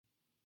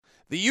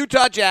The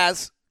Utah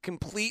Jazz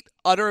complete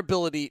utter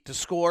ability to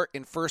score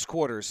in first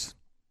quarters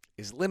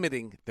is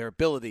limiting their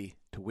ability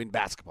to win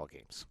basketball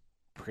games.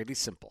 Pretty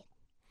simple.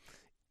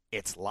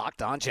 It's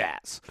Locked On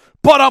Jazz.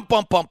 Pow.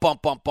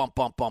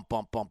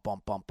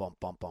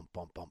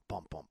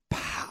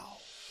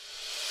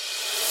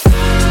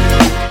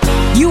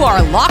 You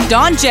are Locked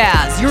On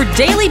Jazz, your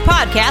daily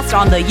podcast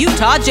on the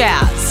Utah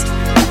Jazz.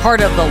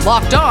 Part of the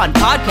Locked On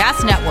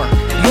Podcast Network,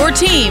 your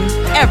team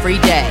every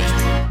day.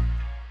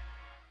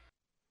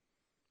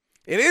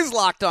 It is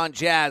Locked On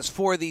Jazz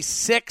for the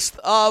 6th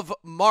of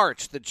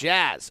March. The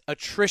Jazz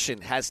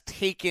attrition has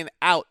taken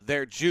out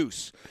their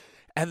juice,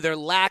 and their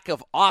lack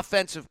of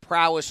offensive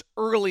prowess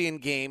early in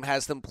game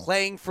has them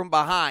playing from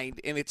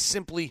behind, and it's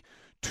simply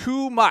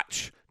too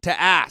much to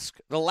ask.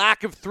 The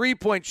lack of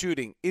three-point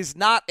shooting is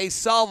not a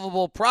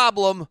solvable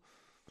problem.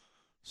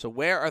 So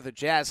where are the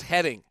Jazz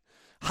heading?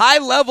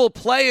 High-level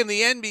play in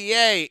the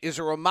NBA is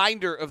a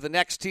reminder of the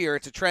next tier.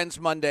 It's a Trends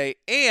Monday,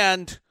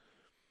 and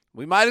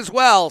we might as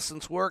well,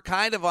 since we're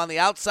kind of on the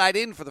outside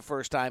in for the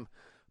first time,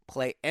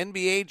 play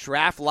NBA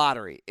Draft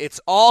Lottery. It's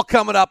all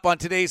coming up on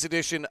today's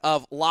edition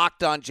of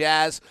Locked On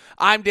Jazz.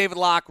 I'm David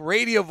Locke,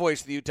 radio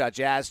voice of the Utah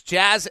Jazz,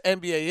 Jazz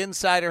NBA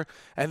insider,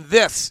 and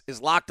this is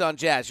Locked On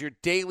Jazz, your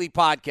daily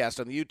podcast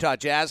on the Utah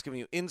Jazz, giving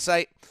you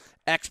insight,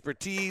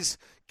 expertise,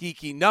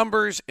 geeky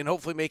numbers, and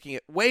hopefully making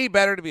it way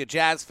better to be a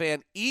Jazz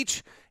fan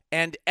each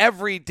and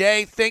every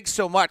day. Thanks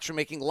so much for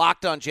making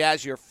Locked On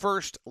Jazz your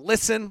first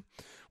listen.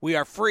 We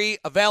are free,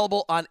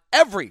 available on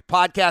every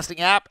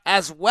podcasting app,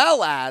 as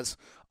well as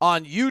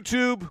on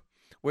YouTube,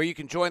 where you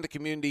can join the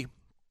community,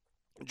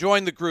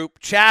 join the group,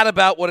 chat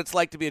about what it's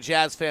like to be a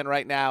Jazz fan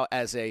right now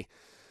as a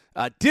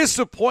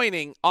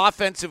disappointing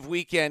offensive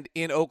weekend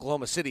in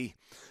Oklahoma City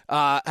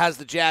has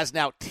the Jazz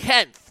now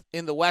 10th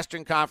in the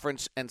Western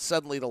Conference, and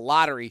suddenly the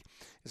lottery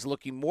is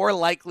looking more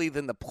likely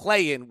than the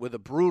play-in with a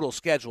brutal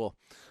schedule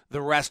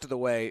the rest of the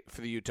way for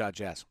the Utah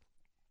Jazz.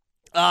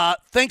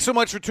 Thanks so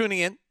much for tuning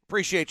in.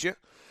 Appreciate you.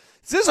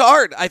 This is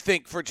hard, I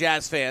think, for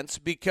Jazz fans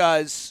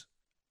because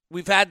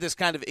we've had this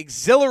kind of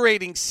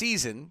exhilarating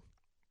season,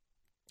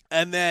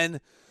 and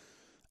then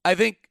I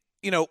think,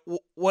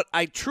 what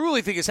I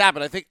truly think has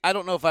happened, I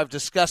don't know if I've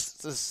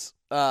discussed this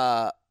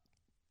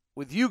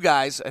with you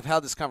guys. I've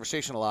had this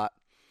conversation a lot.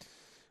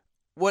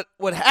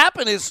 What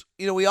happened is,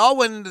 we all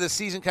went into the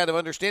season kind of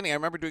understanding. I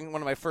remember doing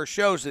one of my first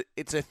shows that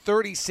it's a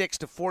 36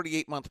 to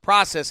 48 month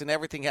process, and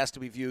everything has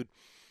to be viewed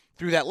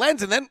through that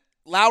lens. And then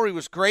Lowry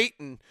was great,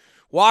 and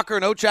Walker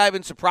and Ochai have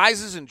been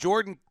surprises, and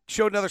Jordan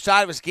showed another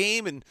side of his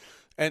game,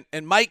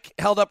 and Mike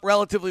held up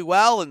relatively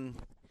well, and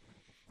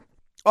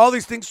all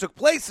these things took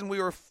place, and we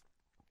were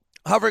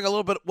hovering a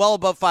little bit well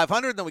above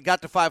 500. Then we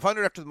got to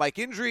 500 after the Mike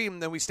injury,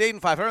 and then we stayed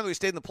in 500. We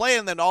stayed in the play,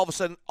 and then all of a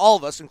sudden, all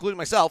of us, including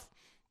myself,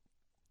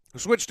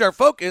 switched our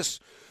focus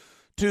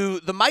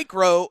to the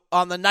micro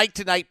on the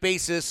night-to-night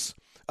basis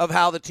of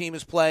how the team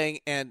is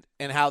playing and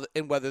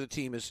whether the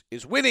team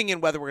is winning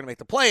and whether we're going to make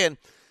the play-in.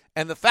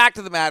 And the fact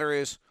of the matter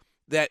is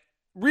that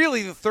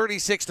really the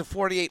 36 to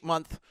 48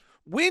 month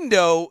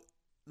window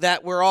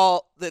that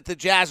the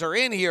Jazz are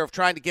in here of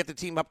trying to get the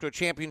team up to a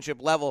championship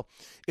level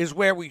is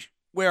where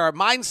our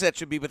mindset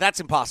should be, but that's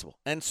impossible.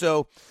 And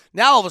so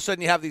now all of a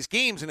sudden you have these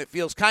games and it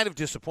feels kind of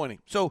disappointing.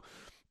 So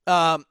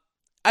I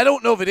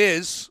don't know if it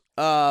is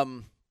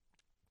in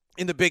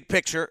the big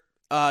picture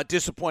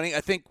disappointing. I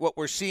think what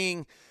we're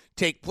seeing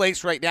take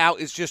place right now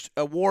is just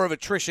a war of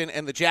attrition,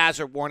 and the Jazz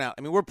are worn out.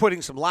 I mean, we're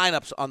putting some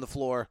lineups on the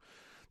floor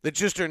that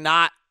just are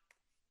not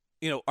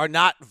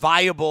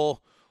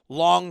viable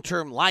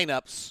long-term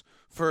lineups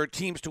for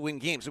teams to win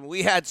games. I mean,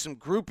 we had some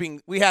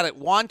grouping. We had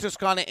Juan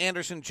Toscano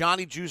Anderson,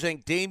 Johnny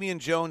Juzang, Damian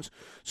Jones,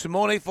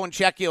 Simone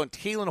Fontecchio, and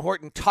Talen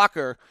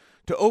Horton-Tucker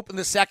to open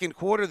the second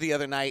quarter the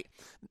other night.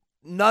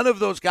 None of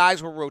those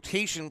guys were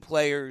rotation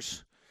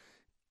players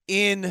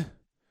in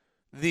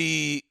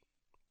the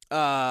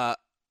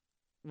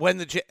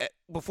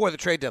before the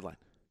trade deadline.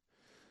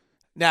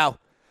 Now,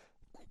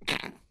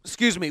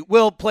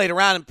 Will played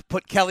around and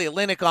put Kelly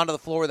Olynyk onto the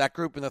floor of that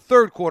group in the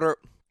third quarter.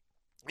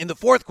 In the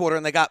fourth quarter,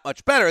 and they got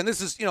much better. And this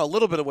is, a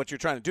little bit of what you're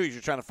trying to do. Is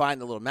you're trying to find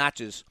the little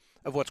matches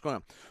of what's going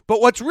on. But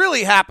what's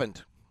really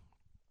happened,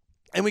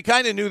 and we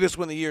kind of knew this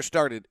when the year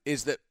started,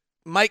 is that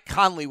Mike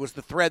Conley was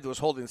the thread that was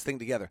holding this thing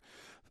together.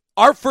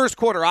 Our first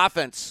quarter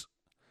offense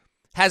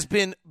has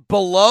been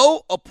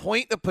below a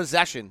point of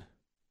possession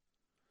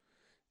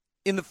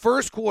in the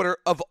first quarter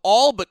of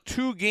all but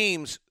 2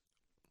 games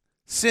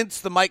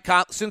since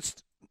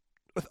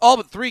all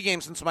but 3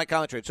 games since the Mike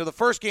Conley trade. So the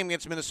first game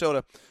against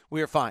Minnesota,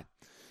 we were fine.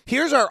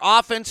 Here's our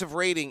offensive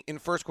rating in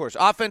first quarters.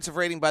 Offensive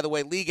rating, by the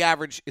way, league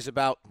average is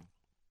about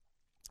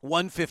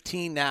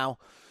 115 now.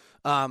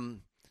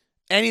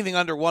 Anything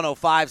under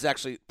 105 is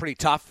actually pretty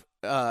tough.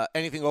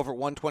 Anything over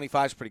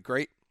 125 is pretty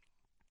great.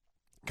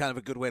 Kind of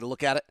a good way to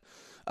look at it.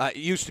 It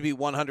used to be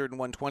 100 and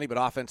 120, but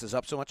offense is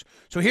up so much.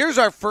 So here's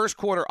our first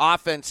quarter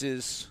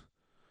offenses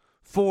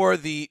for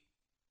the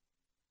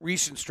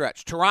recent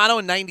stretch. Toronto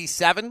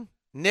 97,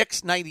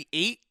 Knicks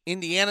 98,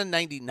 Indiana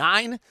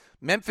 99,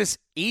 Memphis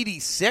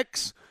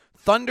 86,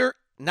 Thunder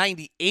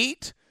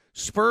 98.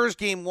 Spurs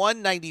game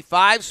 1,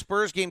 95.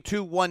 Spurs game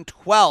 2,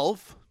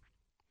 112.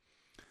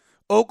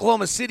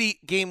 Oklahoma City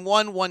game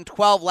 1,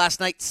 112. Last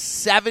night,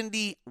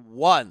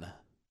 71.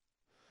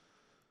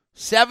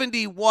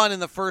 71 in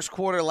the first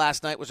quarter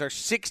last night was our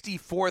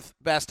 64th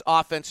best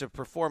offensive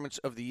performance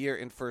of the year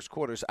in first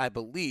quarters. I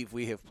believe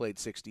we have played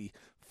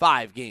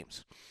 65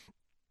 games.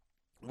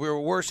 We were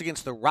worse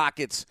against the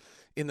Rockets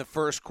in the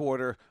first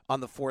quarter on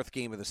the fourth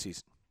game of the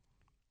season.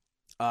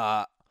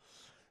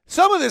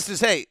 Some of this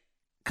is, hey,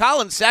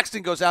 Colin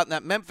Sexton goes out in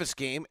that Memphis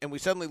game, and we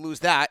suddenly lose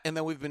that, and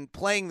then we've been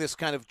playing this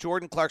kind of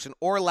Jordan Clarkson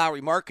or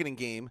Lowry marketing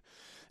game,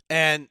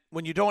 and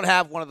when you don't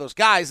have one of those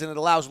guys, then it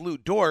allows Lou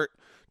Dort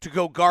to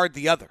go guard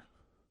the other.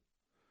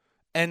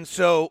 And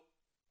so,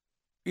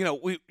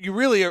 you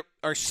really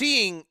are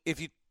seeing, if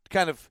you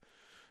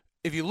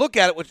look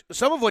at it,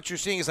 some of what you're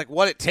seeing is like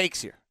what it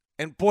takes here.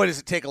 And boy, does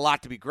it take a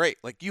lot to be great.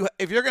 Like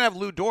if you're going to have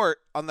Lou Dort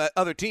on the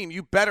other team,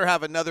 you better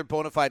have another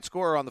bona fide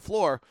scorer on the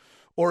floor,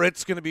 or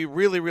it's going to be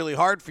really, really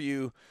hard for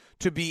you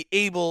to be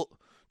able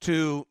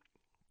to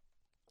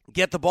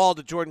get the ball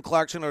to Jordan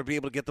Clarkson or be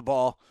able to get the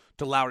ball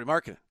to Lowry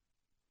Markkanen.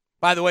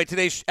 By the way,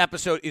 today's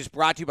episode is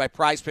brought to you by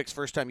Prize Picks.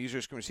 First-time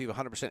users can receive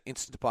 100%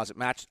 instant deposit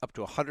match up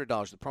to $100.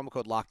 The promo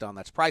code LOCKEDON.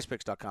 That's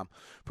prizepicks.com.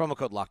 Promo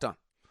code LOCKEDON.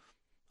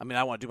 I mean,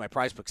 I want to do my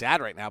Prize Picks ad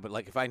right now, but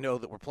like if I know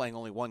that we're playing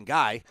only one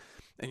guy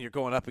and you're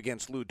going up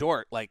against Lou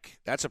Dort, like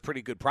that's a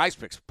pretty good Prize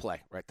Picks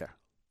play right there.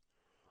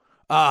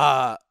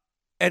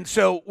 And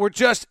so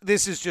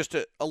this is just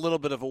a little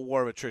bit of a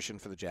war of attrition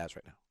for the Jazz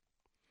right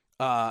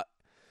now.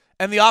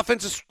 And the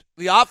offense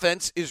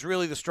is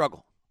really the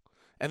struggle.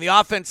 And the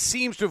offense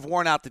seems to have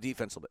worn out the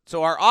defense a little bit.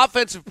 So our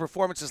offensive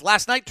performances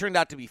last night turned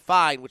out to be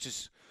fine, which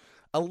is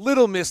a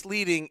little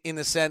misleading in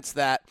the sense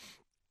that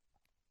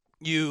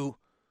you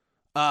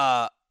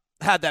had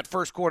that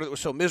first quarter that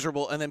was so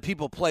miserable, and then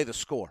people play the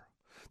score.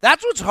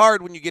 That's what's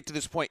hard when you get to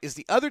this point, is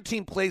the other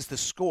team plays the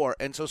score,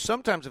 and so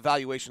sometimes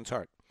evaluation's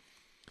hard.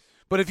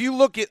 But if you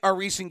look at our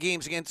recent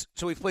games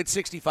so we've played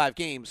 65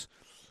 games,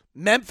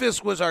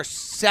 Memphis was our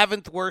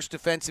 7th worst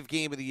defensive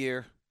game of the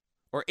year,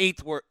 or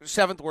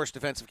 7th worst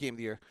defensive game of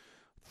the year.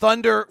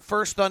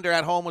 First Thunder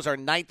at home was our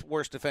 9th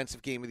worst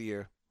defensive game of the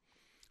year.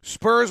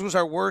 Spurs was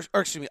our worst,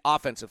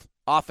 offensive.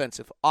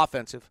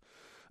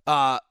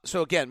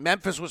 So again,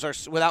 Memphis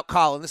was without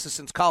Colin. This is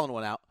since Colin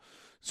went out.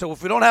 So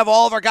if we don't have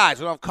all of our guys,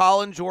 we don't have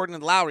Colin, Jordan,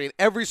 and Lowry, in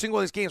every single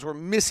of these games, we're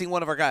missing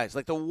one of our guys.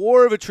 Like the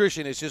war of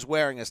attrition is just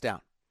wearing us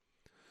down.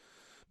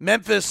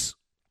 Memphis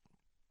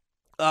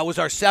was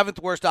our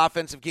 7th worst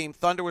offensive game.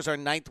 Thunder was our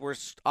 9th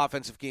worst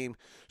offensive game.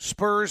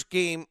 Spurs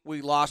game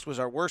we lost was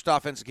our worst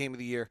offensive game of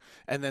the year.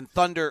 And then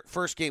Thunder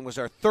first game was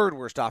our 3rd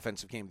worst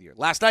offensive game of the year.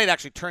 Last night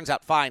actually turns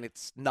out fine.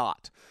 It's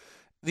not.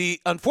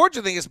 The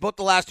unfortunate thing is both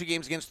the last two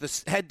games against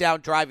the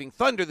head-down driving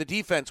Thunder, the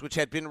defense, which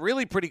had been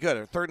really pretty good,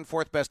 our 3rd and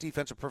 4th best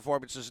defensive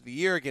performances of the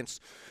year against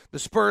the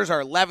Spurs,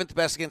 our 11th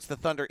best against the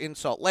Thunder in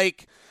Salt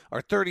Lake,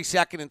 our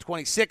 32nd and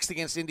 26th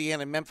against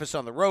Indiana and Memphis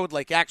on the road.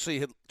 Like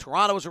actually,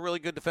 Toronto was a really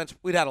good defense.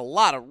 We'd had a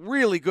lot of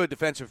really good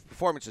defensive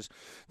performances.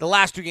 The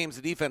last two games,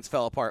 the defense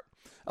fell apart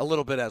a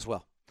little bit as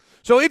well.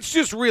 So it's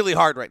just really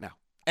hard right now.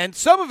 And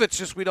some of it's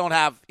just we don't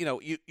have,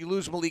 you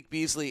lose Malik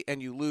Beasley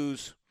and you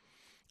lose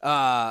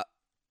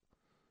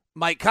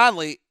Mike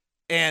Conley,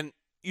 and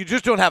you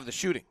just don't have the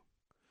shooting.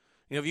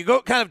 If you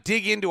go kind of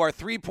dig into our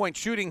three-point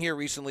shooting here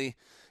recently,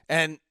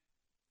 and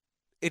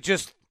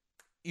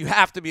you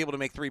have to be able to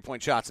make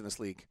three-point shots in this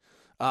league.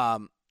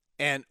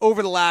 And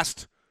over the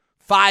last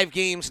 5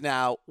 games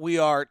now, we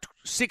are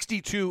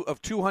 62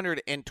 of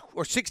 200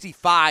 or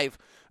 65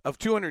 of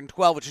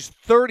 212, which is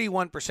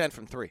 31%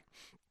 from three.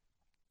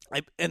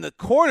 And the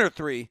corner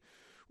three,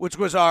 which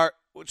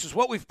is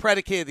what we've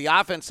predicated the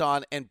offense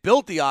on and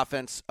built the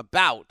offense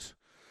about,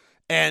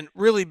 and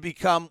really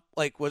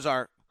was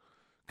our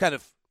kind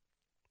of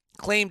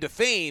claim to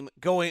fame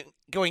going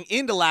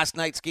into last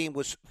night's game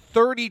was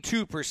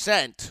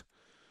 32%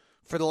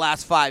 for the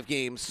last 5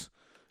 games.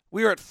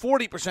 We were at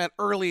 40%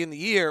 early in the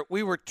year.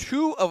 We were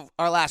 2 of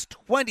our last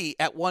 20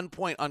 at one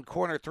point on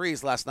corner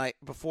threes last night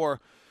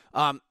before.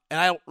 And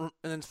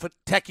then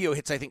Fontecchio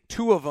hits, I think,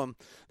 2 of them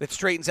that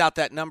straightens out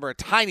that number a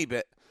tiny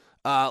bit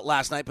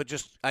last night. But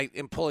I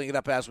am pulling it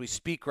up as we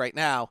speak right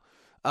now.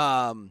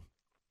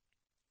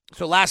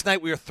 So last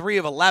night we were 3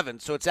 of 11,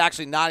 so it's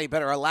actually not any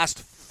better. Our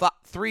last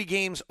 3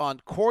 games on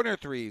corner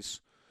threes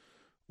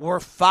were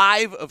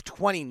 5 of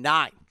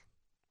 29.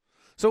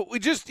 So we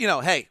just,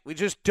 we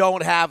just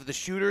don't have the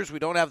shooters. We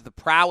don't have the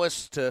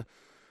prowess to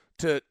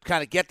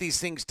kind of get these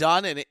things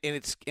done, and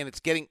it's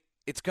going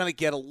to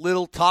get a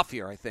little tough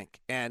here, I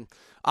think. And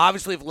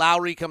obviously, if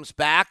Lowry comes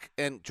back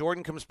and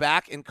Jordan comes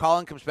back and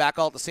Colin comes back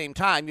all at the same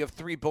time, you have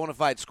 3 bona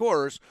fide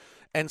scorers.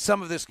 And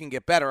some of this can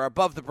get better. Our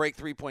above-the-break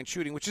three-point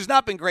shooting, which has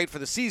not been great for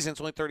the season.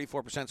 It's only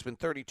 34%. It's been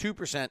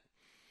 32%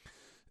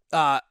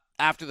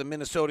 after the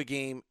Minnesota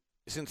game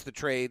since the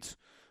trades.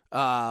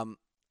 And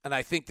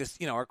I think this,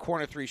 our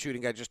corner 3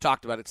 shooting I just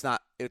talked about,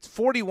 It's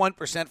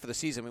 41% for the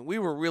season. I mean, we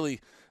were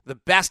really the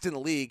best in the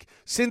league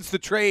since the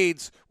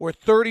trades were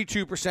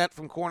 32%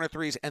 from corner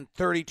threes and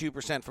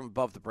 32% from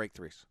above the break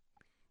threes.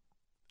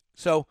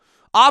 So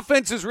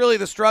offense is really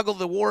the struggle.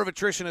 The war of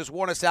attrition has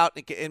worn us out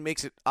and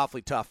makes it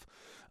awfully tough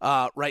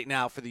right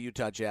now for the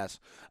Utah Jazz.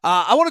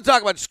 I want to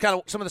talk about just kind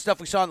of some of the stuff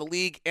we saw in the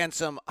league and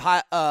some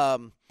high,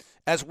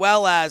 as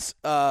well as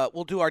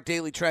we'll do our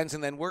daily trends,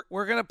 and then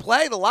we're going to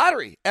play the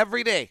lottery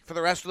every day for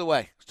the rest of the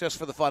way, just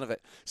for the fun of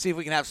it. See if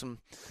we can have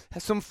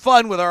some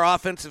fun with our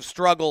offensive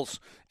struggles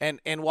and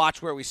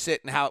watch where we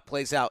sit and how it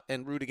plays out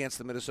and root against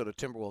the Minnesota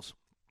Timberwolves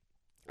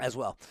as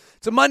well.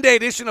 It's a Monday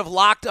edition of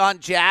Locked On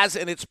Jazz,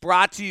 and it's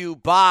brought to you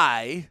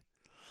by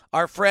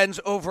our friends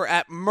over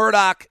at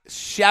Murdoch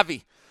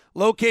Chevy,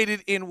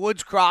 located in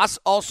Woods Cross,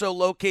 also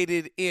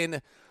located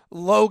in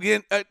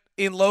Logan.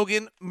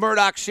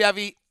 Murdoch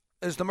Chevy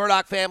is the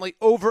Murdoch family,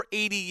 over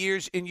 80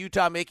 years in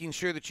Utah, making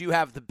sure that you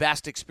have the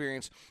best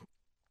experience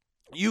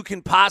you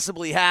can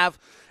possibly have,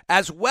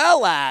 as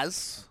well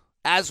as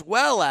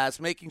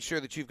making sure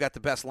that you've got the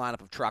best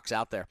lineup of trucks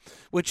out there,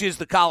 which is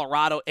the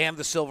Colorado and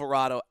the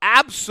Silverado.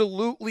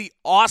 Absolutely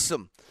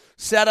awesome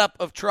setup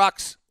of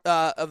trucks.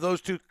 Of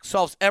those two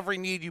solves every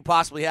need you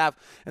possibly have.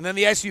 And then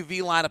the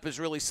SUV lineup is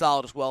really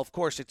solid as well. Of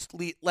course, it's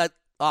let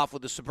off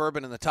with the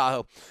Suburban and the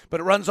Tahoe, but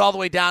it runs all the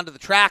way down to the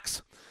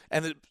Trax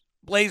and the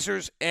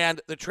Blazers and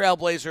the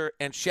Trailblazer,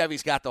 and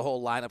Chevy's got the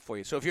whole lineup for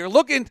you. So if you're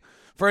looking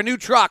for a new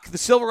truck, the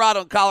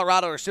Silverado and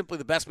Colorado are simply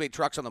the best-made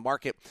trucks on the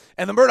market.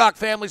 And the Murdoch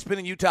family's been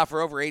in Utah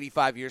for over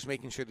 85 years,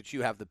 making sure that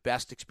you have the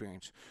best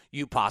experience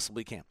you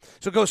possibly can.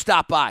 So go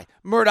stop by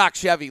Murdoch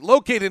Chevy,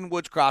 located in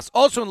Woods Cross,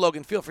 also in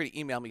Logan. Feel free to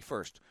email me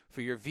first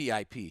for your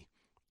VIP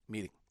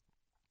meeting.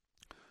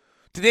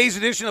 Today's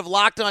edition of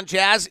Locked On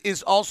Jazz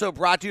is also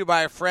brought to you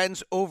by our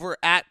friends over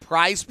at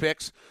Prize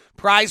Picks.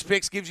 Prize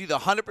Picks gives you the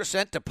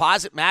 100%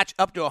 deposit match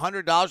up to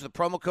 $100 with the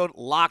promo code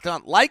Locked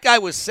On. Like I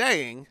was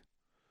saying,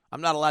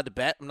 I'm not allowed to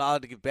bet. I'm not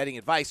allowed to give betting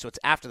advice, so it's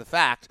after the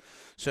fact.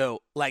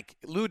 So, like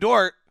Lou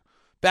Dort,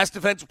 best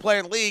defensive player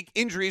in the league,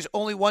 injuries,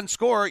 only one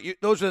scorer.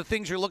 Those are the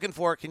things you're looking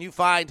for. Can you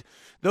find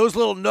those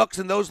little nooks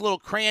and those little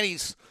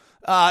crannies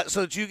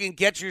so that you can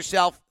get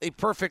yourself a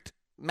perfect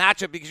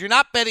matchup? Because you're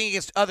not betting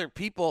against other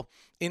people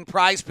in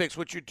Prize Picks.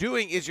 What you're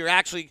doing is you're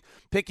actually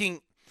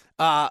picking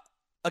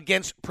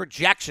against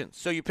projections.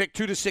 So you pick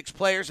 2 to 6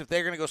 players. If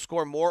they're going to go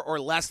score more or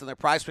less than their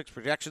Prize Picks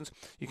projections,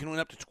 you can win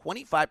up to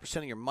 25%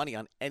 of your money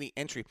on any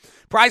entry.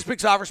 Prize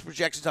Picks offers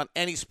projections on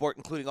any sport,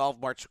 including all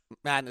of March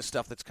Madness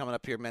stuff that's coming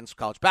up here: men's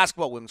college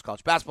basketball, women's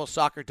college basketball,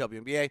 soccer,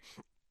 WNBA,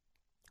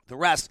 the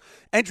rest.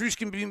 Entries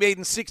can be made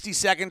in 60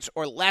 seconds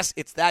or less.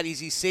 It's that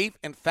easy. Safe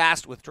and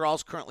fast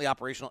withdrawals currently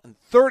operational in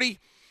 30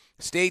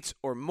 states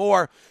or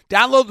more.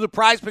 Download the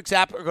Prize Picks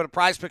app or go to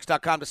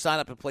prizepicks.com to sign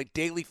up and play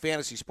daily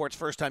fantasy sports.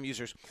 First-time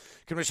users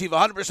can receive a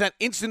 100%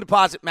 instant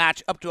deposit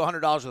match up to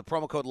 $100 with the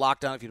promo code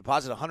LOCKDOWN. If you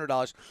deposit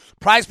 $100,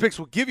 Prize Picks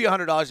will give you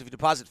 $100. If you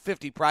deposit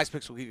 $50, Prize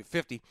Picks will give you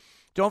 $50.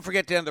 Don't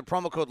forget to enter the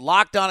promo code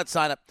LOCKDOWN at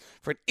sign up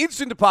for an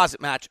instant deposit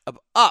match of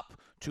up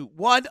to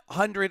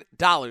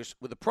 $100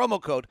 with the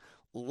promo code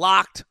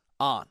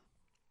LOCKEDON.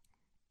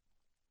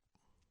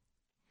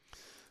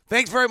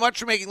 Thanks very much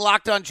for making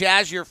Locked On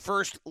Jazz your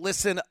first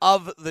listen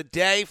of the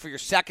day. For your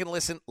second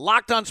listen,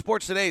 Locked On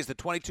Sports Today is the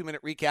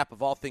 22-minute recap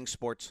of all things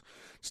sports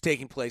that's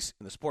taking place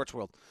in the sports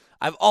world.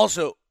 I'm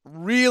also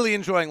really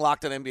enjoying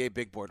Locked On NBA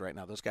Big Board right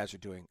now. Those guys are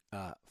doing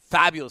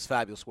fabulous,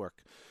 fabulous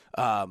work.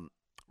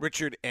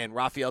 Richard and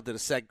Raphael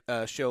did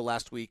a show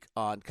last week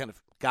on kind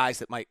of guys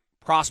that might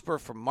prosper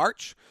from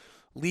March.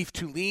 Leaf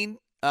Tulane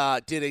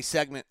did a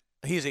segment.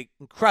 He's an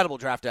incredible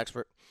draft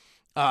expert.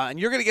 And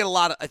you're going to get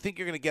I think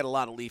you're going to get a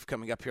lot of Leaf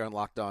coming up here on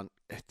Locked On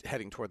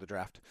heading toward the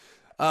draft.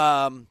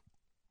 And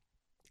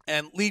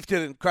Leaf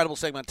did an incredible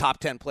segment on top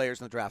 10 players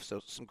in the draft,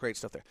 so some great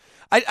stuff there.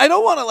 I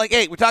don't want to,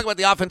 hey, we're talking about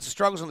the offensive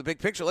struggles in the big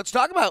picture. Let's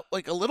talk about,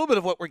 a little bit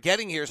of what we're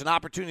getting here is an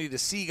opportunity to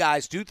see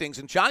guys do things.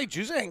 And Johnny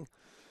Juzang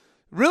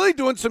really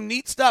doing some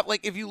neat stuff.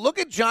 If you look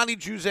at Johnny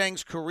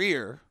Juzang's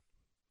career,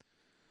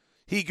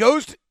 he's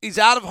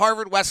out of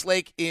Harvard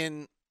Westlake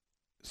in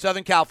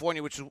Southern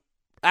California, which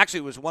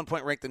actually was at one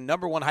point ranked the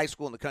number 1 high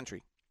school in the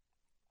country.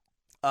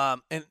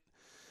 And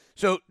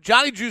so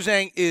Johnny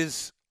Juzang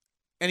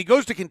and he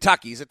goes to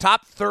Kentucky. He's a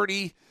top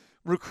 30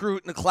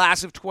 recruit in the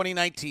class of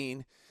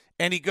 2019,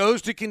 and he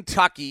goes to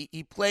Kentucky.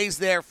 He plays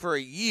there for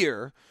a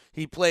year.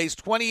 He plays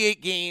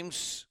 28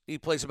 games. He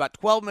plays about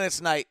 12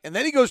 minutes a night, and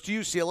then he goes to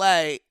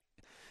UCLA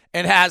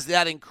and has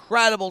that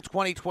incredible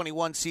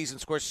 2021 season,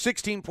 scores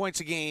 16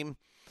 points a game,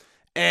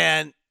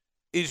 and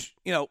is,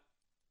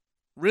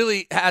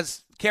 really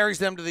carries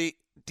them to the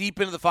deep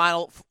into the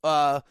final,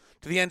 to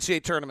the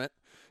NCAA tournament,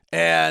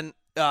 and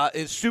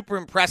is super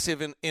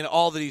impressive in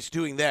all that he's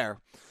doing there.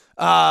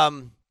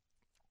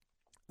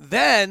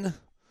 Then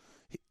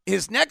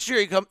his next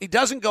year, he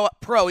doesn't go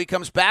pro. He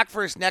comes back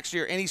for his next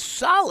year, and he's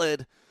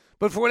solid,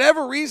 but for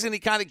whatever reason, he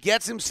kind of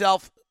gets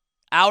himself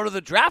out of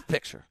the draft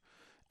picture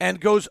and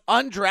goes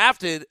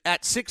undrafted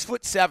at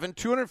 6'7",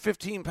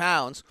 215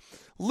 pounds.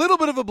 Little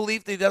bit of a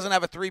belief that he doesn't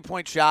have a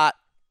three-point shot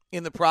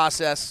in the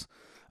process.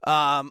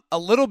 A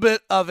little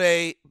bit of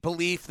a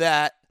belief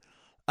that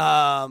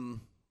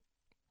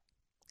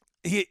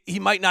he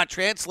might not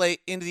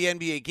translate into the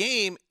NBA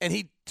game, and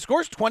he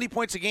scores 20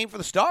 points a game for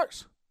the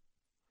Stars.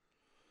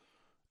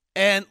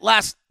 And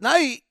last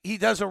night, he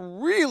does a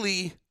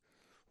really,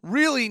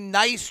 really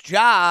nice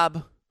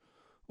job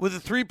with a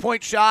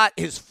three-point shot.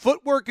 His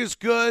footwork is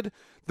good.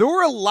 There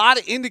were a lot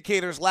of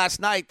indicators last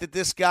night that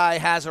this guy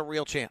has a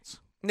real chance.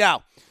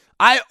 Now,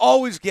 I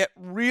always get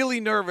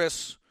really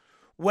nervous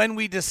when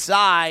we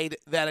decide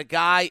that a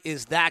guy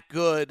is that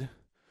good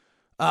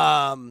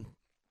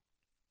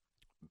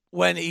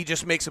when he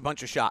just makes a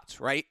bunch of shots,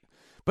 right?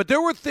 But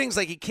there were things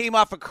like he came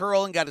off a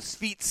curl and got his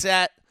feet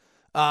set.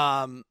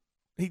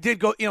 He did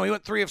go, he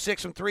went 3 of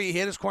 6 from 3. He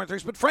hit his corner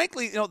threes. But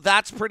frankly,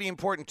 that's pretty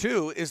important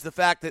too, is the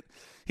fact that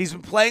he's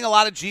been playing a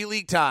lot of G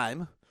League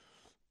time,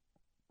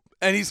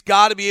 and he's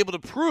got to be able to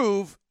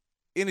prove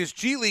in his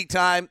G League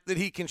time that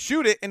he can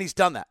shoot it, and he's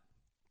done that.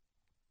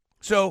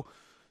 So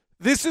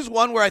this is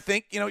one where I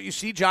think, you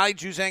see Johnny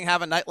Juzang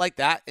have a night like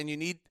that, and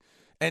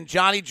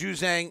Johnny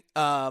Juzang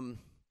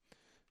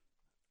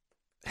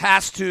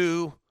has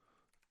to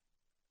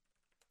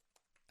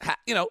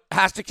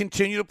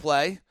continue to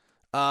play,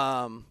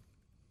 and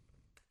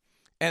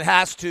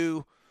has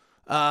to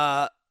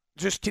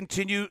just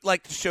continue to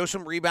show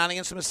some rebounding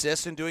and some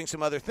assists and doing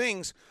some other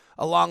things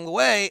along the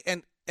way.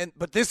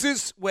 But this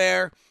is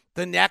where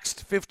the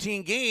next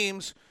 15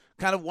 games,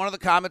 kind of one of the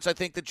comments I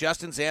think that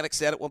Justin Zanuck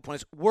said at one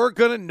point is, we're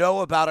going to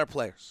know about our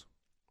players.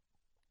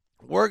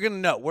 We're going to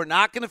know. We're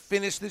not going to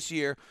finish this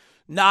year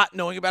not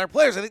knowing about our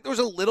players. I think there was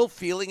a little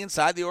feeling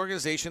inside the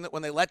organization that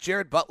when they let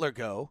Jared Butler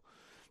go,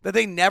 that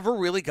they never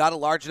really got a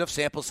large enough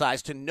sample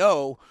size to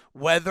know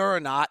whether or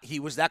not he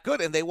was that good.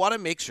 And they want to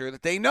make sure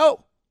that they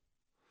know.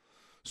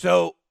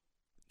 So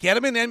get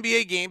him in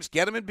NBA games,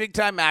 get him in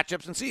big-time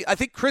matchups, and see. I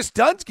think Chris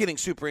Dunn's getting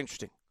super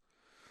interesting.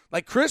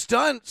 Chris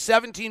Dunn,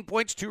 17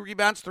 points, 2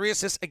 rebounds, 3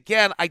 assists.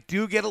 Again, I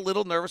do get a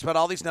little nervous about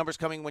all these numbers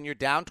coming when you're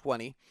down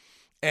 20.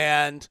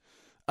 And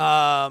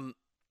you're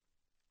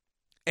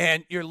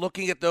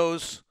looking at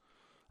those,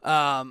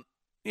 some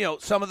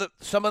of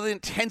the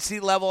intensity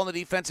level on the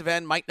defensive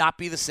end might not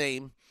be the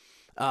same.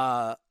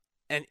 And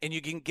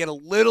you can get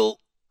I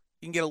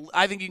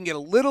think you can get a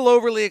little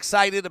overly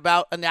excited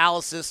about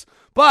analysis,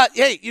 but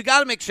hey, you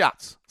got to make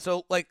shots.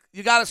 So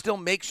you got to still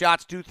make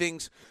shots, do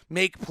things,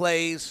 make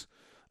plays,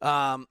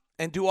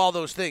 and do all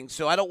those things.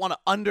 So I don't want to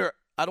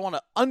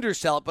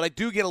undersell it, but I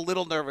do get a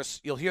little nervous.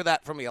 You'll hear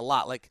that from me a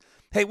lot.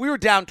 Hey, we were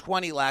down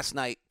 20 last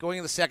night going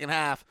in the second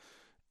half,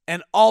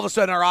 and all of a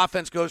sudden our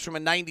offense goes from a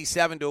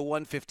 97 to a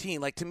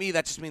 115. To me,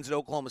 that just means that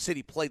Oklahoma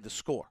City played the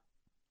score.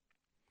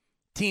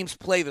 Teams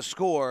play the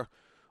score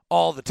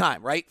all the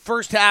time, right?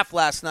 First half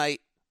last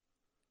night,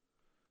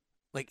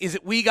 is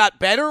it we got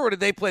better or did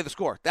they play the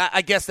score?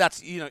 I guess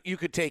that's, you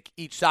could take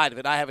each side of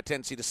it. I have a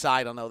tendency to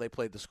side on, they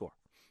played the score.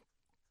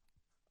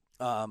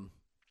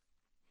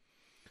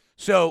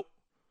 So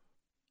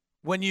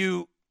when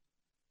you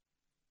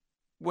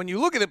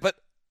look at it, but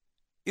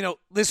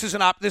this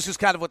is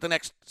kind of what the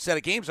next set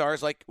of games are.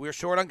 Is we're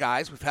short on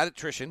guys. We've had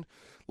attrition.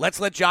 Let's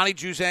let Johnny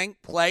Juzang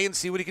play and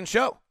see what he can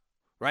show.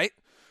 Right.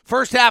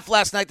 First half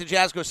last night, the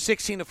Jazz go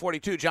 16 to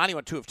 42. Johnny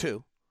went 2 of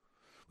 2.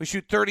 We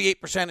shoot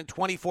 38% and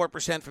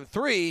 24% from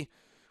 3.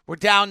 We're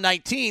down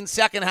 19.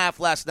 Second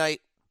half last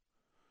night,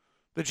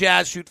 the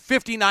Jazz shoot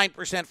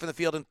 59% from the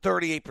field and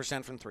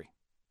 38% from 3.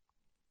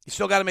 You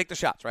still got to make the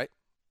shots, right?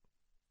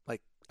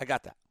 I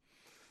got that.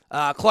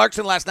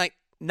 Clarkson last night,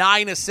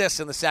 9 assists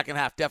in the second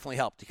half, definitely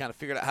helped. He kind of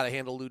figured out how to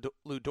handle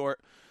Lou Dort.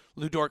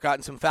 Lou Dort got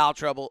in some foul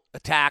trouble,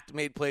 attacked,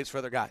 made plays for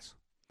other guys.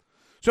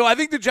 So I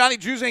think the Johnny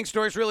Juzang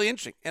story is really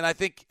interesting, and I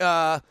think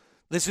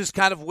this is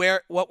kind of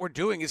what we're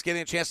doing is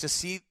getting a chance to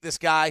see this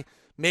guy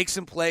make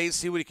some plays,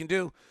 see what he can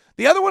do.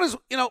 The other one is,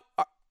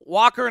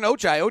 Walker and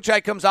Ochai.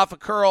 Ochai comes off a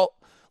curl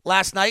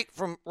last night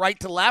from right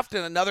to left,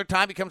 and another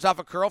time he comes off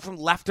a curl from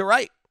left to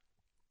right.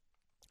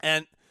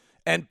 And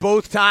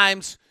both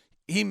times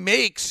he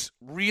makes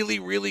really,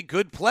 really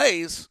good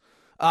plays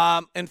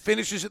and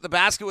finishes at the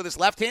basket with his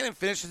left hand and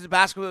finishes the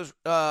basket with his,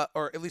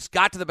 or at least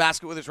got to the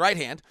basket with his right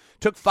hand.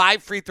 Took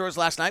 5 free throws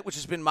last night, which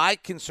has been my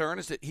concern,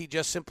 is that he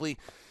just simply,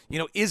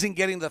 isn't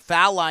getting the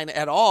foul line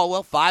at all.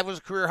 Well, 5 was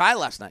a career high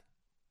last night.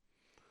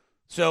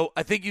 So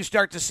I think you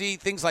start to see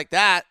things like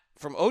that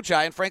from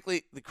Ochai. And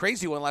frankly, the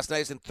crazy one last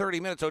night is in 30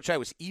 minutes, Ochai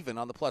was even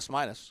on the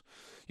plus-minus.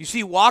 You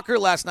see Walker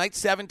last night,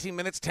 17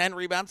 minutes, 10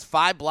 rebounds,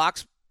 5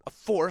 blocks, a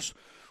force.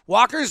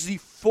 Walker is the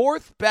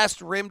 4th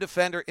best rim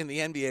defender in the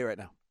NBA right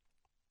now.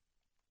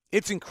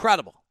 It's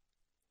incredible.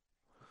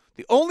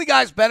 The only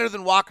guys better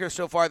than Walker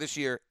so far this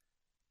year,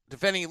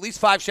 defending at least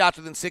 5 shots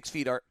within 6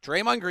 feet, are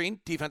Draymond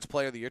Green, Defensive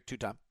Player of the Year,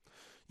 2-time.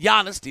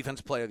 Giannis,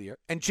 Defensive Player of the Year.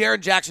 And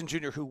Jaren Jackson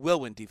Jr., who will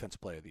win Defensive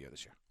Player of the Year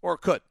this year. Or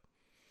could.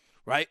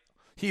 Right?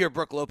 He or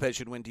Brook Lopez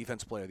should win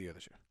Defensive Player of the Year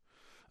this year.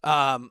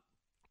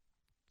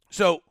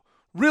 So,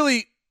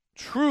 really,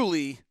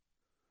 truly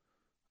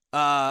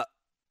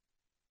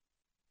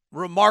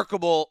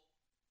remarkable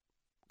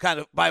kind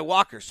of by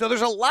Walker. So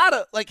there's a lot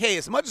of, hey,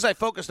 as much as I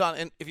focused on,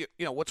 and if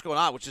what's going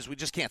on, which is we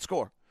just can't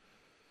score.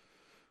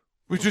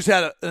 we just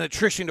had an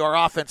attrition to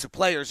our offensive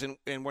players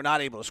and we're not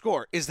able to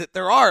score, is that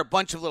there are a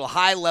bunch of little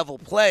high-level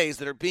plays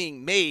that are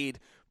being made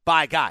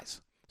by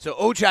guys. So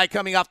Ochai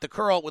coming off the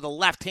curl with a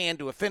left hand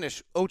to a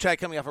finish, Ochai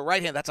coming off a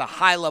right hand, that's a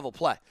high-level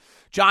play.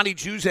 Johnny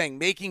Juzang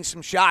making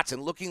some shots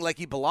and looking like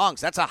he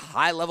belongs, that's a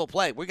high-level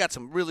play. We got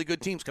some really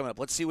good teams coming up.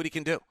 Let's see what he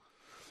can do.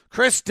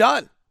 Chris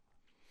Dunn.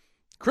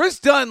 Chris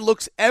Dunn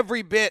looks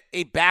every bit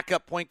a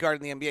backup point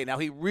guard in the NBA. Now,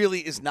 he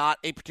really is not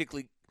a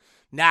particularly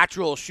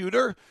natural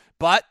shooter,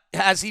 but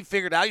has he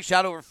figured out? He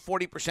shot over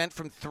 40%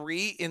 from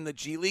three in the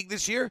G League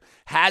this year.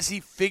 Has he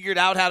figured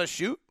out how to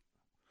shoot?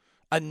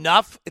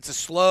 Enough. It's a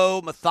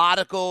slow,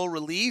 methodical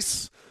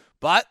release.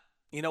 But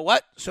you know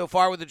what? So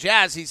far with the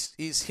Jazz,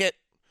 he's hit,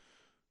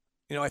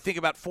 I think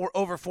about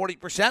over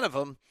 40% of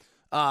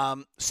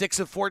them. 6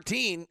 of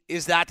 14.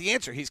 Is that the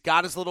answer? He's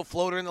got his little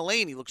floater in the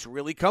lane. He looks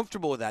really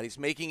comfortable with that. He's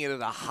making it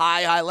at a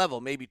high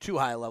level, maybe too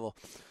high a level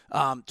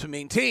to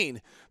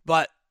maintain.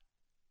 But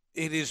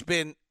it has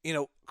been,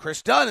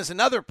 Chris Dunn is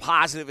another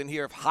positive in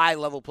here of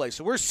high-level play.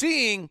 So we're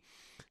seeing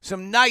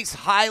some nice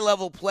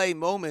high-level play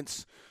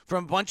moments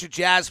from a bunch of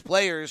Jazz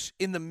players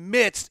in the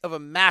midst of a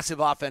massive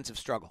offensive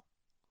struggle.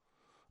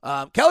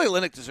 Kelly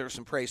Olynyk deserves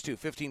some praise, too.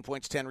 15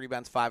 points, 10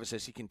 rebounds, 5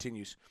 assists. He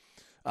continues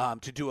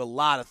to do a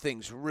lot of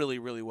things really,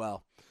 really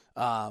well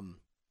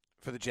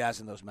for the Jazz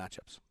in those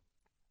matchups.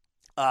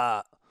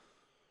 All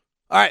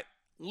right,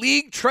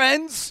 league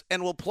trends,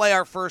 and we'll play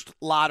our first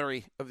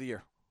lottery of the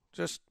year.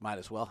 Just might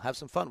as well have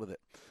some fun with it.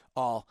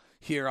 All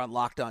here on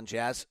Locked On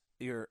Jazz,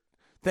 your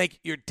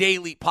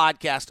daily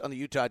podcast on the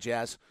Utah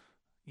Jazz,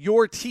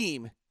 your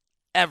team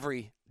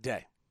every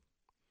day.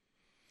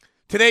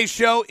 Today's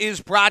show is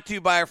brought to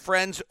you by our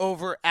friends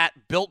over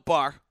at Built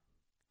Bar.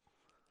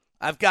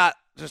 I've got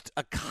just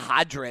a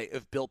cadre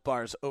of Built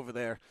Bars over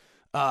there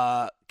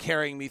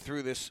carrying me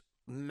through this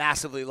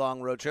massively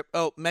long road trip.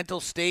 Oh, mental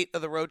state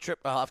of the road trip.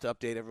 I'll have to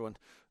update everyone.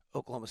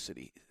 Oklahoma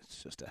City,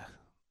 it's just a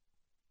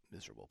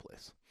miserable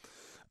place.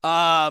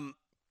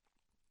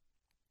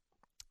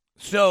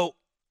 So,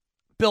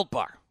 Built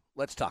Bar.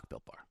 Let's talk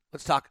Built Bar.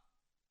 Let's talk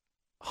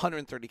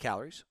 130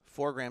 calories,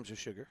 4 grams of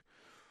sugar,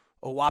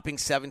 a whopping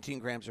 17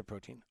 grams of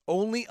protein.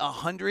 Only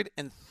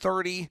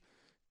 130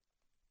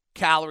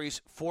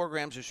 calories, 4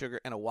 grams of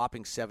sugar, and a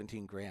whopping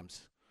 17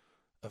 grams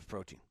of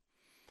protein.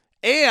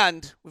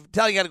 And we're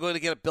telling you got to go to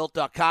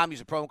getitbuilt.com. Use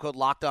the promo code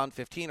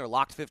LOCKEDON15 or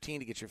LOCKED15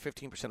 to get your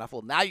 15% off.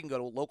 Well, now you can go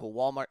to a local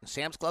Walmart and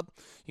Sam's Club.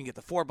 You can get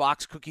the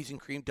 4-box cookies and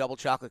cream double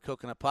chocolate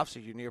coconut puffs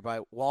if you're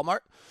nearby Walmart.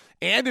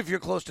 And if you're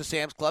close to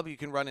Sam's Club, you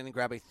can run in and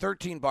grab a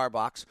 13-bar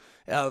box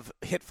of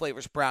hit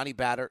flavors, brownie,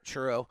 batter,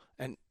 churro,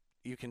 and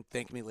you can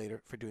thank me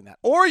later for doing that.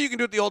 Or you can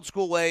do it the old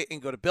school way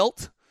and go to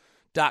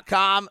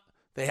built.com.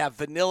 They have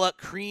vanilla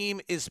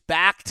cream is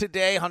back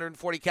today,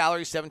 140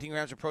 calories, 17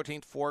 grams of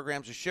protein, 4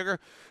 grams of sugar.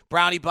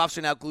 Brownie buffs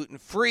are now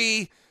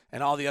gluten-free,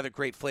 and all the other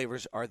great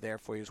flavors are there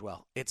for you as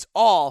well. It's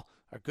all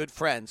our good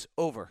friends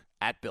over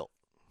at Built.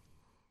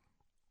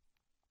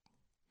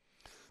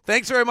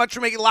 Thanks very much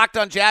for making Locked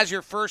On Jazz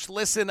your first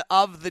listen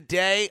of the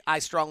day. I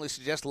strongly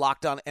suggest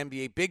Locked On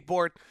NBA Big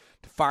Board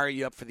to fire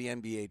you up for the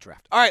NBA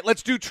draft. All right,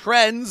 let's do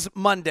Trends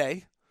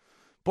Monday.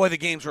 Boy, the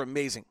games were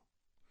amazing.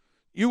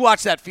 You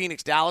watched that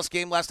Phoenix-Dallas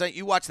game last night.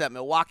 You watched that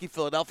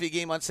Milwaukee-Philadelphia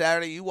game on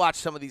Saturday. You watched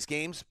some of these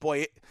games.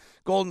 Boy,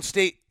 Golden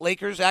State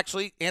Lakers,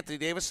 actually, Anthony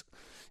Davis.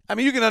 I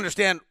mean, you can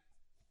understand,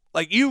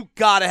 you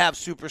got to have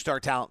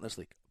superstar talent in this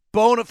league.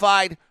 Bona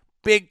fide,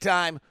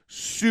 big-time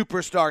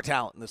superstar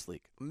talent in this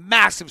league.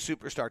 Massive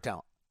superstar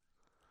talent.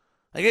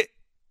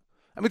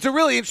 It's a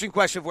really interesting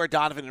question of where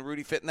Donovan and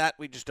Rudy fit in that.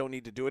 We just don't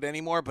need to do it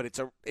anymore, but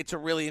it's a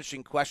really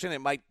interesting question.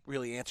 It might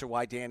really answer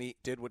why Danny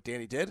did what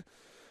Danny did.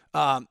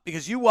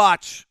 Because you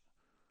watch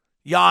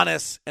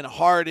Giannis and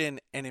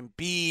Harden and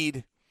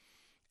Embiid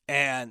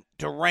and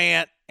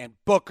Durant and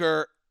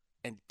Booker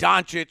and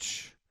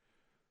Doncic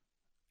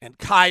and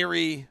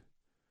Kyrie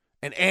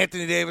and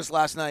Anthony Davis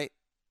last night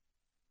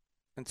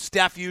and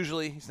Steph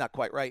usually. He's not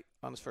quite right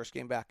on his first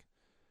game back.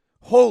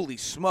 Holy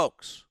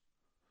smokes.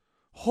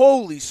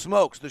 Holy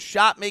smokes. The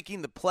shot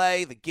making, the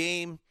play, the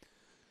game,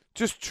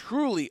 just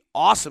truly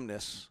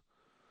awesomeness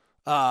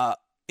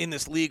in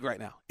this league right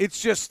now.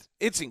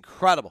 It's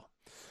incredible.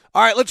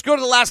 All right, let's go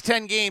to the last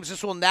 10 games.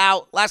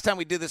 Last time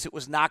we did this, it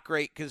was not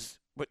great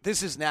but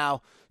this is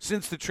now,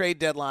 since the trade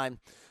deadline,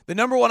 the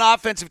number one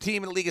offensive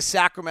team in the league is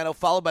Sacramento,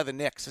 followed by the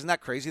Knicks. Isn't that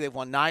crazy? They've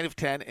won 9 of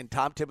 10, and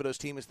Tom Thibodeau's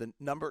team is the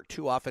number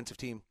 2 offensive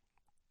team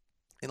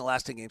in the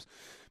last 10 games.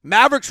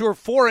 Mavericks, who are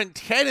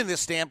 4-10 in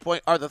this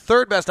standpoint, are the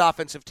third best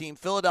offensive team.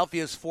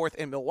 Philadelphia is 4th,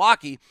 and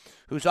Milwaukee,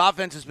 whose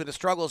offense has been a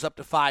struggle, is up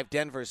to 5.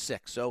 Denver is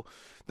 6. So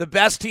the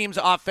best teams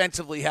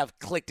offensively have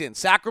clicked in.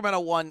 Sacramento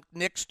 1,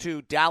 Knicks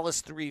 2,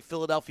 Dallas 3,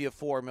 Philadelphia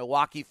 4,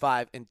 Milwaukee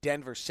 5, and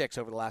Denver 6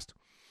 over the last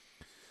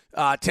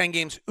 10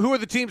 games. Who are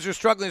the teams who are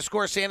struggling to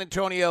score? San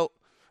Antonio,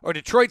 or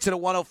Detroit's at a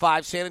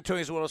 105. San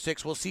Antonio's at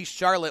 106. We'll see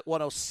Charlotte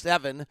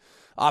 107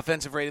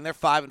 offensive rating. They're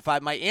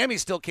 5-5. Miami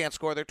still can't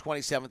score. They're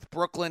 27th.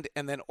 Brooklyn,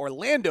 and then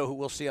Orlando, who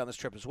we'll see on this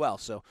trip as well.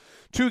 So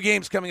 2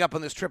 games coming up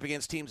on this trip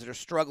against teams that are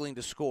struggling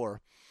to score.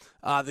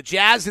 The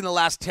Jazz in the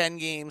last 10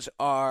 games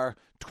are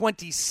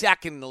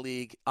 22nd in the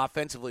league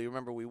offensively.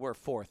 Remember, we were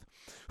 4th.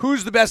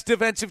 Who's the best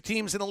defensive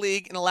teams in the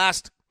league in the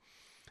last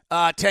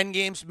 10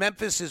 games?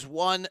 Memphis is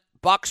 1,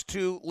 Bucks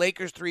 2,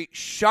 Lakers 3,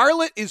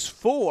 Charlotte is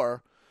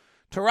 4,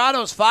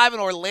 Toronto's 5,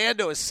 and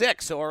Orlando is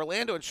 6. So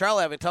Orlando and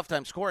Charlotte have a tough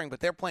time scoring,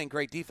 but they're playing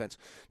great defense.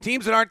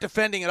 Teams that aren't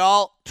defending at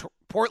all,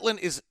 Portland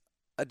is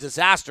a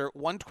disaster,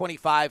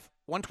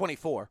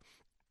 124.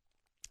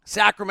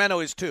 Sacramento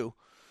is 2.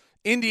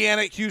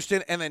 Indiana,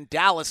 Houston, and then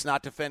Dallas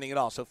not defending at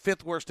all. So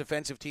 5th worst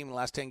defensive team in the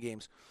last 10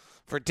 games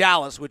for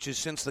Dallas, which is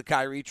since the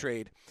Kyrie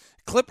trade.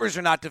 Clippers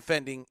are not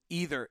defending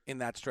either in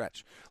that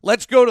stretch.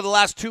 Let's go to the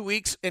last 2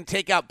 weeks and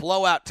take out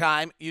blowout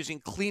time using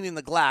cleaning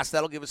the glass.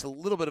 That'll give us a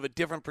little bit of a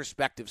different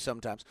perspective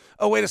sometimes.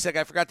 Oh, wait a sec.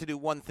 I forgot to do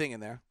one thing in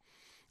there.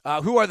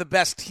 Who are the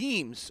best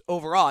teams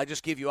overall? I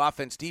just gave you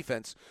offense,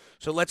 defense.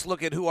 So let's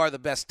look at who are the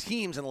best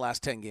teams in the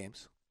last 10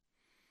 games.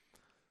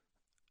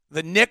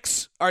 The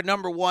Knicks are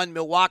number 1,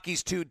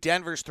 Milwaukee's 2,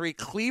 Denver's 3,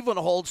 Cleveland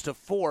holds to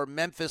 4,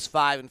 Memphis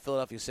 5, and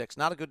Philadelphia 6.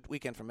 Not a good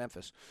weekend for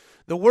Memphis.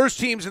 The worst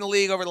teams in the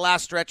league over the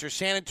last stretch are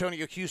San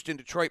Antonio, Houston,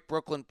 Detroit,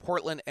 Brooklyn,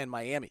 Portland, and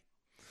Miami.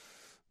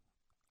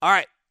 All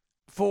right,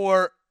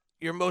 for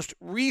your most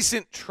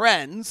recent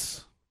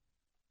trends,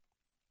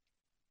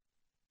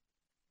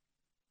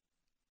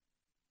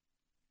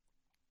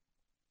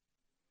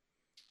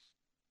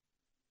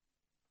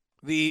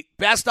 the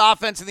best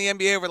offense in the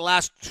NBA over the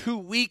last 2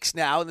 weeks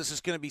now, and this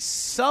is going to be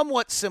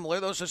somewhat similar.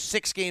 Those are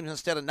 6 games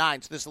instead of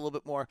 9, so this is a little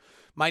bit more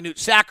minute.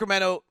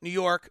 Sacramento, New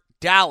York,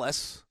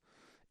 Dallas,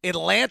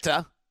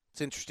 Atlanta.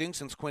 It's interesting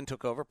since Quinn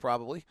took over,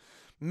 probably.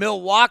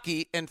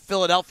 Milwaukee and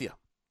Philadelphia.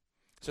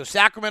 So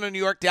Sacramento, New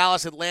York,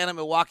 Dallas, Atlanta,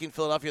 Milwaukee, and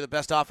Philadelphia are the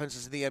best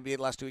offenses in the NBA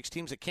the last 2 weeks.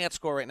 Teams that can't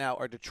score right now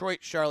are Detroit,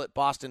 Charlotte,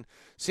 Boston,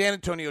 San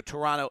Antonio,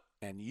 Toronto,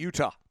 and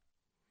Utah.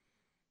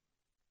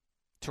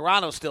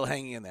 Toronto's still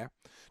hanging in there.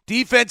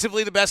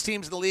 Defensively, the best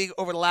teams in the league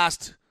over the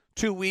last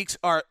 2 weeks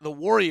are the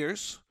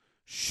Warriors,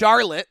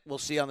 Charlotte, we'll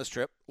see on this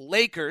trip,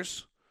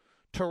 Lakers,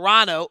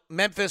 Toronto,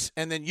 Memphis,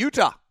 and then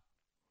Utah.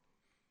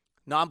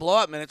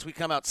 Non-blowout minutes, we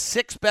come out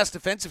 6th best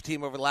defensive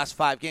team over the last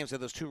 5 games. They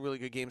had those 2 really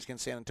good games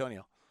against San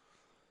Antonio.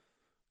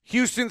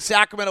 Houston,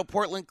 Sacramento,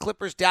 Portland,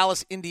 Clippers,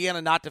 Dallas, Indiana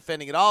not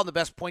defending at all. And the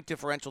best point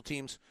differential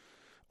teams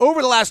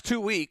over the last 2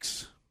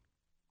 weeks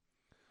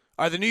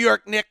are the New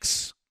York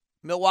Knicks,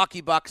 Milwaukee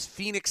Bucks,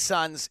 Phoenix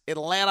Suns,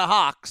 Atlanta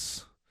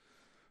Hawks,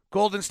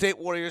 Golden State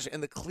Warriors,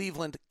 and the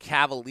Cleveland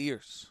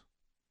Cavaliers.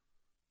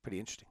 Pretty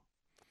interesting.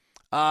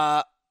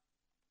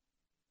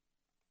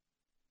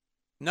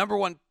 Number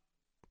 1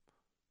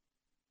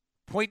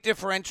 point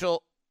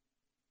differential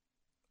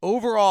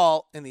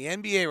overall in the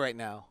NBA right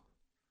now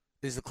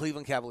is the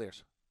Cleveland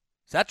Cavaliers.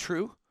 Is that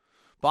true?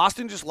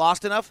 Boston just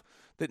lost enough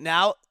that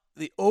now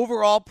the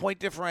overall point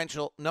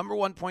differential, number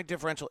 1 point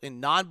differential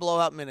in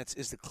non-blowout minutes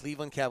is the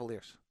Cleveland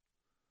Cavaliers.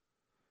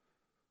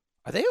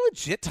 Are they a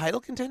legit title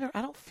contender?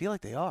 I don't feel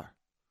like they are.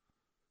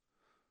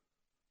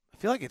 I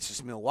feel like it's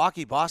just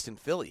Milwaukee, Boston,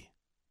 Philly.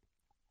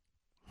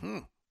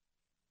 2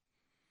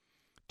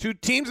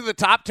 teams in the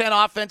top 10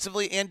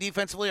 offensively and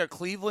defensively are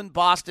Cleveland,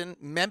 Boston,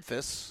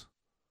 Memphis,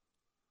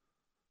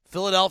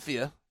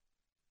 Philadelphia.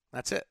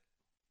 That's it.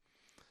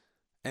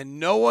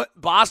 And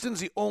Boston's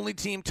the only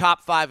team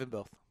top 5 in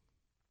both.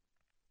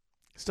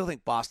 I still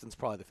think Boston's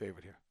probably the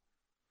favorite here.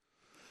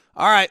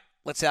 All right,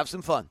 let's have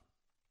some fun.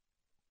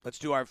 Let's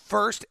do our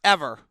first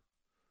ever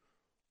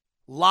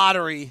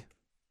lottery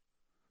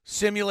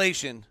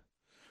simulation.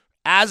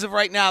 As of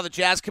right now, the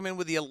Jazz come in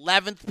with the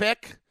 11th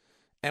pick,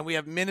 and we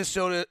have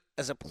Minnesota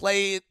as a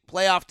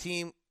playoff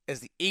team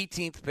as the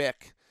 18th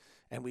pick.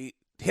 And we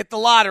hit the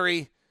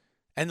lottery,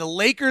 and the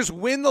Lakers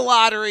win the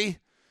lottery,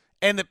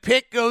 and the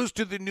pick goes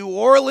to the New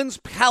Orleans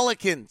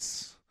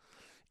Pelicans.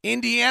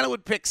 Indiana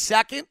would pick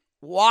 2nd.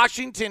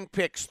 Washington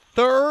picks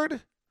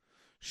 3rd.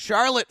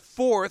 Charlotte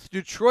 4th.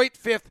 Detroit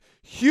 5th.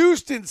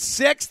 Houston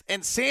 6th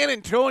and San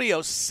Antonio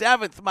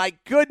 7th. My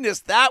goodness,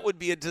 that would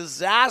be a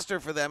disaster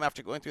for them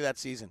after going through that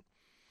season.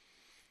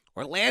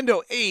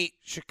 Orlando 8,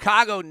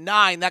 Chicago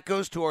 9. That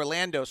goes to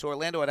Orlando, so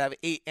Orlando would have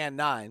 8 and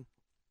 9.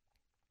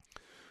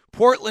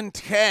 Portland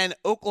 10,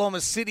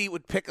 Oklahoma City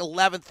would pick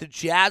 11th. The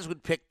Jazz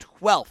would pick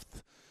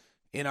 12th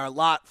in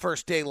our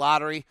first day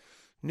lottery.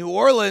 New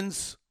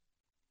Orleans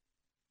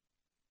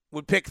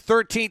would pick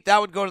 13th.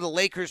 That would go to the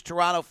Lakers,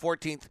 Toronto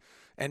 14th.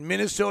 And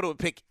Minnesota would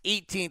pick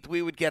 18th.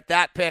 We would get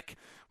that pick.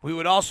 We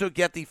would also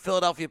get the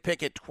Philadelphia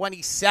pick at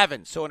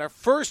 27. So in our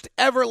first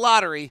ever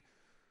lottery,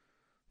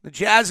 the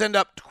Jazz end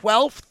up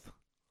 12th,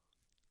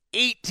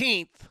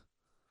 18th,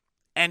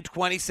 and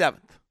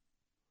 27th.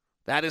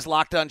 That is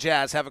Locked On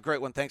Jazz. Have a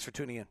great one. Thanks for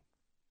tuning in.